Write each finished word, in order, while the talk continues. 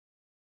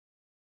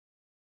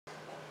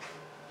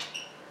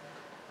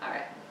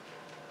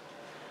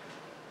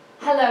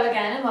Hello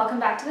again and welcome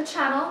back to the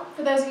channel.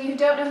 For those of you who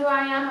don't know who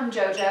I am, I'm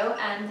Jojo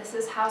and this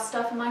is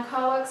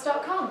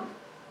Howstuffinmycarworks.com.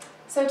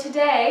 So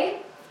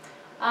today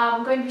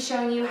I'm going to be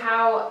showing you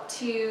how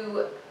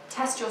to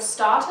test your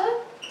starter.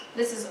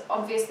 This is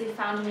obviously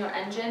found in your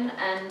engine,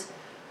 and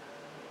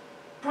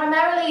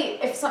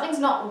primarily if something's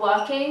not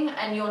working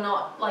and you're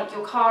not, like,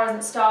 your car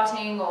isn't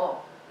starting or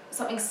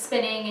something's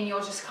spinning and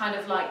you're just kind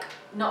of like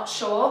not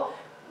sure,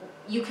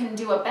 you can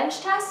do a bench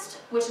test,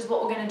 which is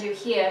what we're going to do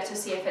here to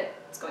see if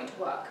it's going to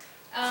work.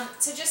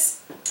 So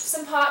just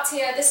some parts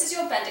here. This is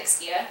your Bendix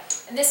gear,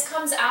 and this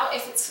comes out,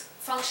 if it's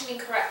functioning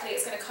correctly,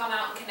 it's going to come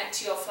out and connect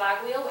to your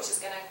flag wheel, which is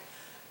going to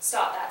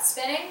start that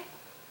spinning.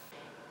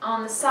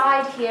 On the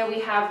side here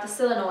we have the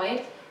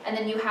solenoid, and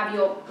then you have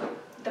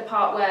the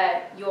part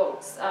where your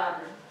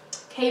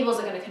cables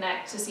are going to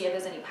connect to see if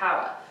there's any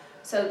power.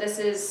 So this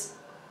is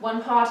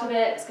one part of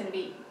it, it's going to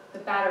be the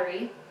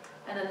battery,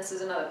 and then this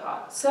is another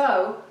part.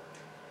 So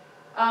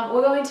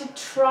we're going to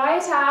try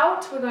it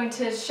out. We're going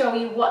to show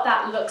you what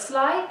that looks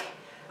like.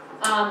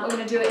 We're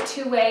going to do it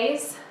two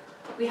ways.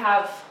 We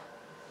have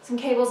some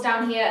cables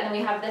down here, and then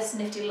we have this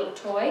nifty little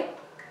toy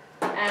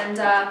and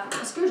a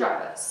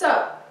screwdriver.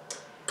 So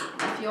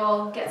if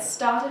you'll get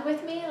started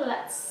with me,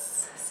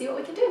 let's see what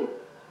we can do.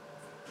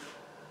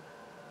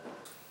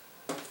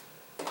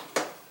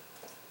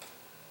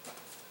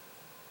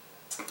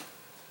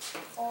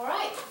 All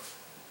right,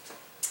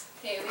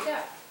 here we go.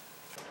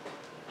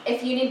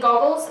 If you need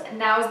goggles,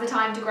 now is the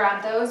time to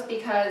grab those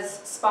because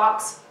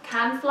sparks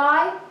can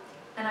fly,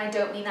 and I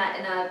don't mean that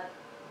in a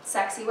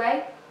sexy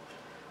way.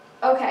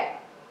 Okay,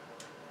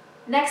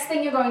 next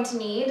thing you're going to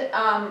need,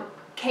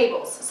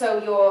 cables,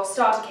 so your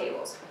starter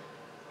cables.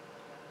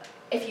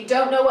 If you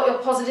don't know what your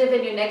positive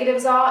and your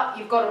negatives are,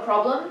 you've got a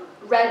problem.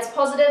 Red's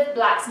positive,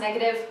 black's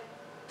negative.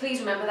 Please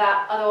remember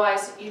that,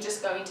 otherwise you're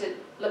just going to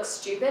look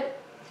stupid.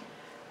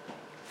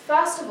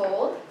 First of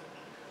all,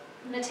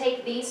 I'm going to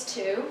take these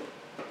two.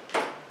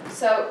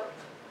 So,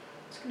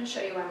 I'm just going to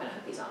show you where I'm going to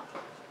hook these on.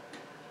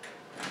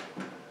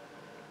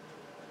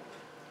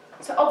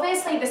 So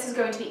obviously this is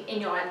going to be in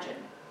your engine.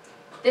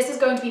 This is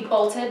going to be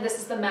bolted. This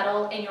is the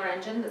metal in your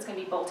engine that's going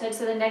to be bolted.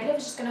 So the negative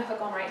is just going to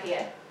hook on right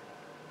here.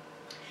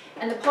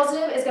 And the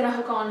positive is going to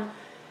hook on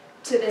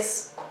to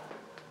this .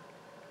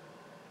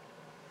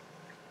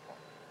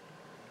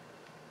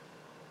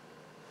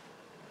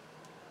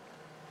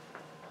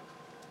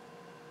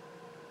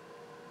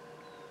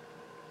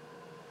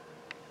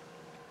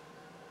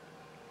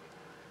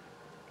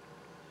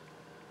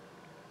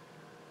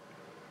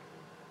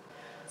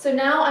 So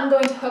now I'm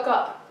going to hook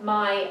up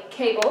my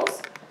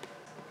cables.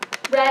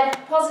 Red,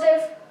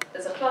 positive,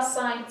 there's a plus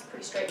sign, it's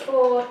pretty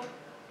straightforward.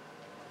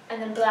 And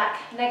then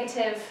black,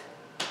 negative,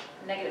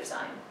 negative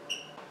sign.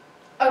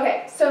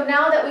 Okay, so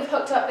now that we've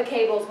hooked up the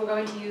cables, we're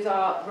going to use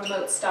our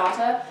remote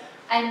starter.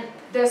 And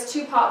there's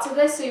two parts of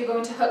this, so you're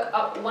going to hook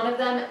up one of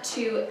them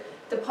to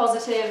the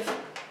positive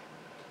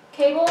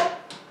cable,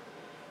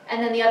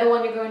 and then the other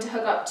one you're going to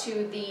hook up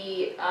to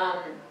the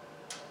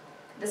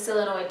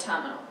solenoid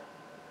terminal.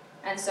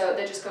 And so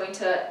they're just going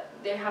to,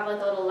 they have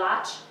like a little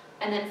latch,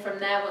 and then from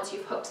there, once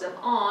you've hooked them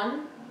on,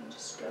 let me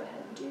just go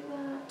ahead and do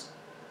that.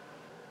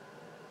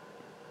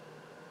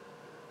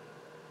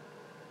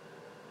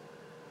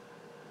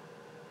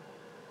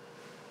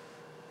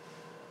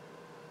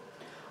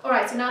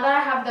 Alright, so now that I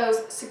have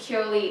those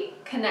securely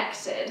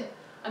connected,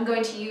 I'm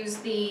going to use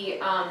the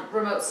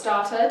remote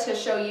starter to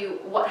show you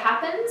what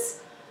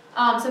happens.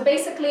 So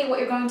basically what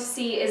you're going to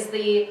see is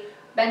the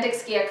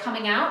Bendix gear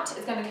coming out.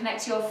 It's going to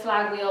connect to your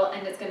flag wheel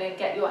and it's going to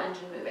get your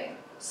engine moving.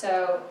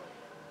 So,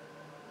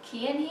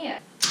 key in here.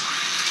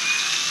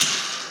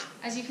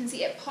 As you can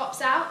see, it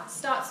pops out,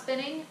 starts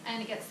spinning, and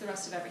it gets the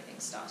rest of everything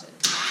started.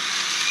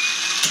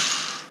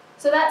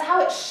 So that's how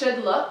it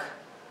should look.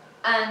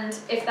 And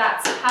if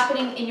that's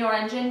happening in your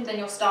engine, then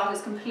your starter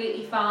is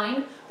completely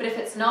fine. But if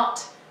it's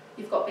not,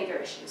 you've got bigger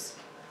issues.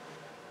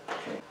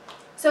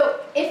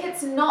 So if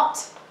it's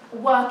not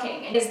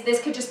working, and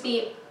this could just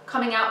be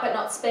coming out but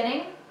not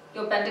spinning,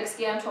 your Bendix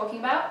gear I'm talking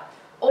about,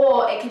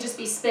 or it could just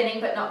be spinning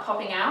but not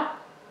popping out.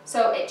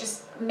 So it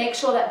just make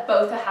sure that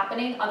both are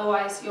happening,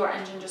 otherwise your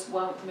engine just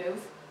won't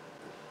move.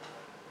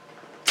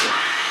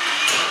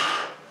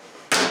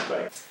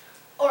 Right.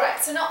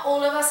 Alright, so not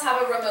all of us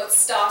have a remote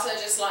starter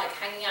just like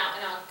hanging out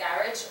in our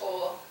garage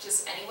or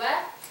just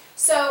anywhere.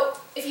 So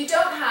if you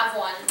don't have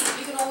one,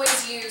 you can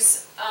always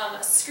use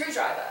a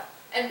screwdriver.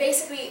 And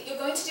basically you're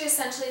going to do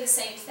essentially the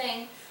same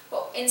thing,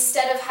 but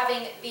instead of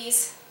having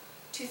these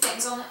two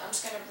things on it, I'm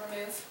just going to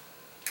remove,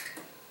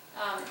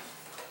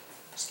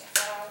 just get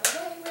that out of the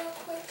way real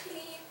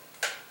quickly.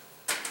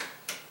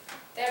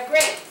 They're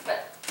great,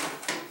 but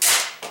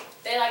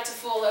they like to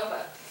fall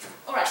over.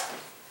 Alright,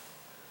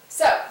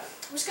 so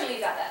I'm just going to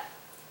leave that there.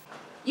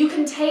 You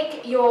can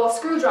take your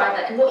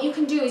screwdriver, and what you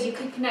can do is you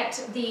can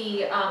connect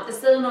the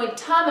solenoid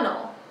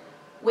terminal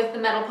with the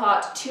metal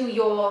part to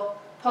your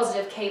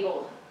positive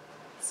cable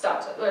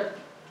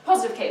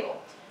positive cable.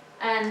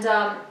 And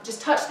just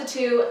touch the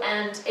two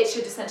and it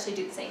should essentially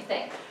do the same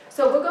thing.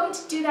 So we're going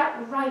to do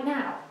that right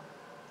now.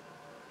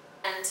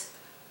 And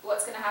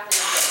what's going to happen is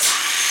this.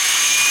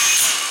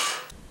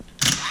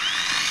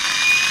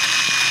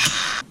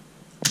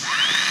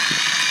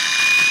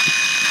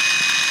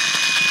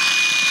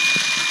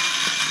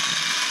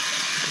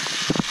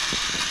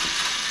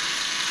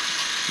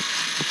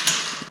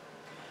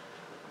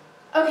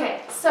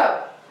 Okay,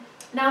 so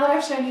now that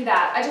I've shown you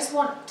that, I just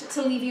want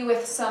to leave you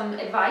with some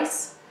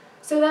advice.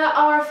 So there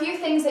are a few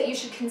things that you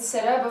should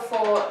consider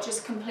before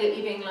just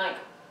completely being like,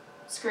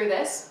 screw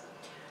this.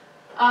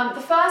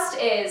 The first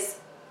is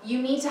you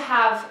need to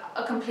have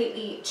a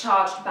completely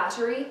charged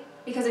battery,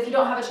 because if you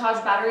don't have a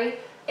charged battery,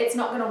 it's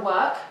not going to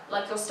work.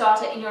 Like your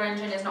starter in your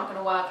engine is not going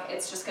to work.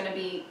 It's just going to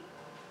be,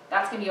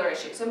 that's going to be your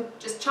issue. So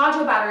just charge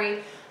your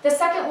battery. The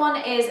second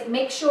one is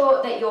make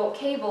sure that your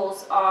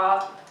cables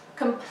are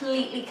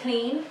completely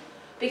clean,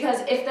 because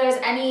if there's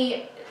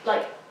any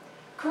like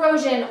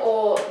corrosion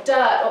or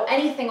dirt or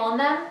anything on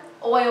them,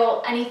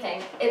 oil,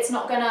 anything, it's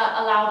not going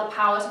to allow the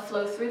power to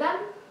flow through them.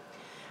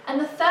 And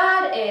the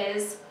third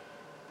is,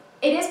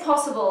 it is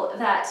possible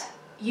that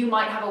you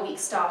might have a weak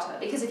starter,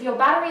 because if your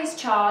battery is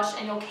charged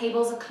and your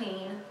cables are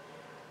clean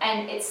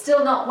and it's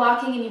still not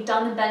working and you've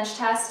done the bench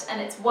test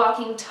and it's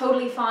working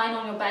totally fine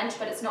on your bench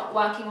but it's not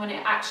working when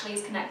it actually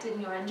is connected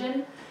in your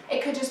engine,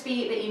 it could just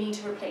be that you need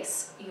to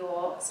replace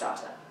your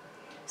starter.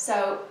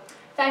 So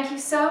thank you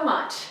so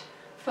much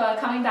for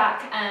coming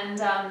back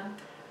and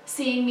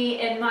seeing me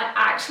in my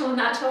actual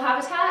natural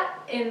habitat.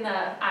 In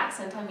the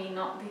accent, I mean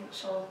not the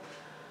actual,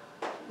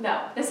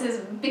 no, this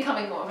is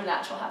becoming more of a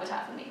natural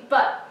habitat for me.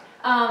 But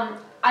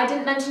I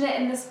didn't mention it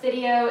in this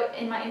video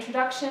in my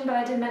introduction, but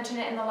I did mention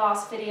it in the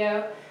last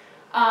video.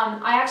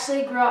 I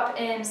actually grew up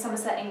in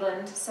Somerset,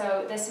 England,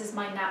 so this is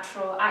my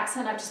natural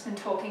accent. I've just been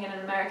talking in an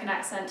American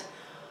accent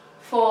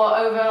for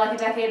over like a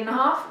decade and a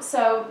half.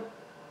 So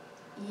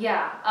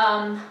yeah,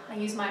 I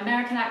use my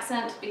American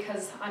accent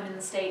because I'm in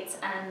the States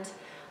and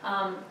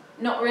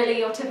not really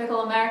your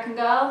typical American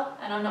girl,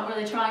 and I'm not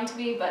really trying to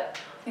be, but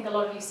I think a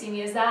lot of you see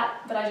me as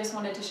that, but I just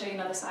wanted to show you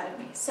another side of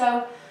me.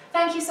 So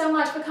thank you so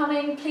much for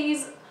coming.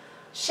 Please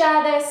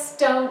share this,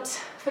 don't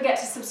forget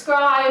to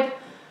subscribe,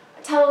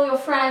 tell all your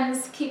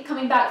friends, keep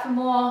coming back for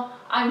more.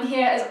 I'm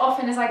here as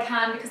often as I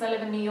can because I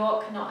live in New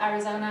York, not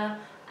Arizona,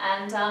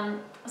 and I'll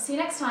see you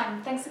next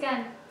time. Thanks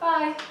again.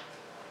 Bye.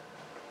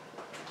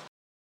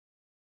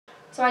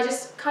 So I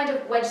just kind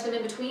of wedged them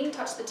in between,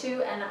 touched the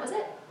two, and that was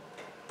it.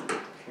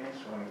 Okay,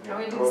 so I'm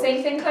going to do the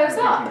same thing close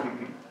up.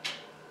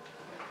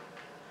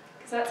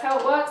 Because that's how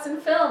it works in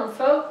film,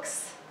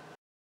 folks.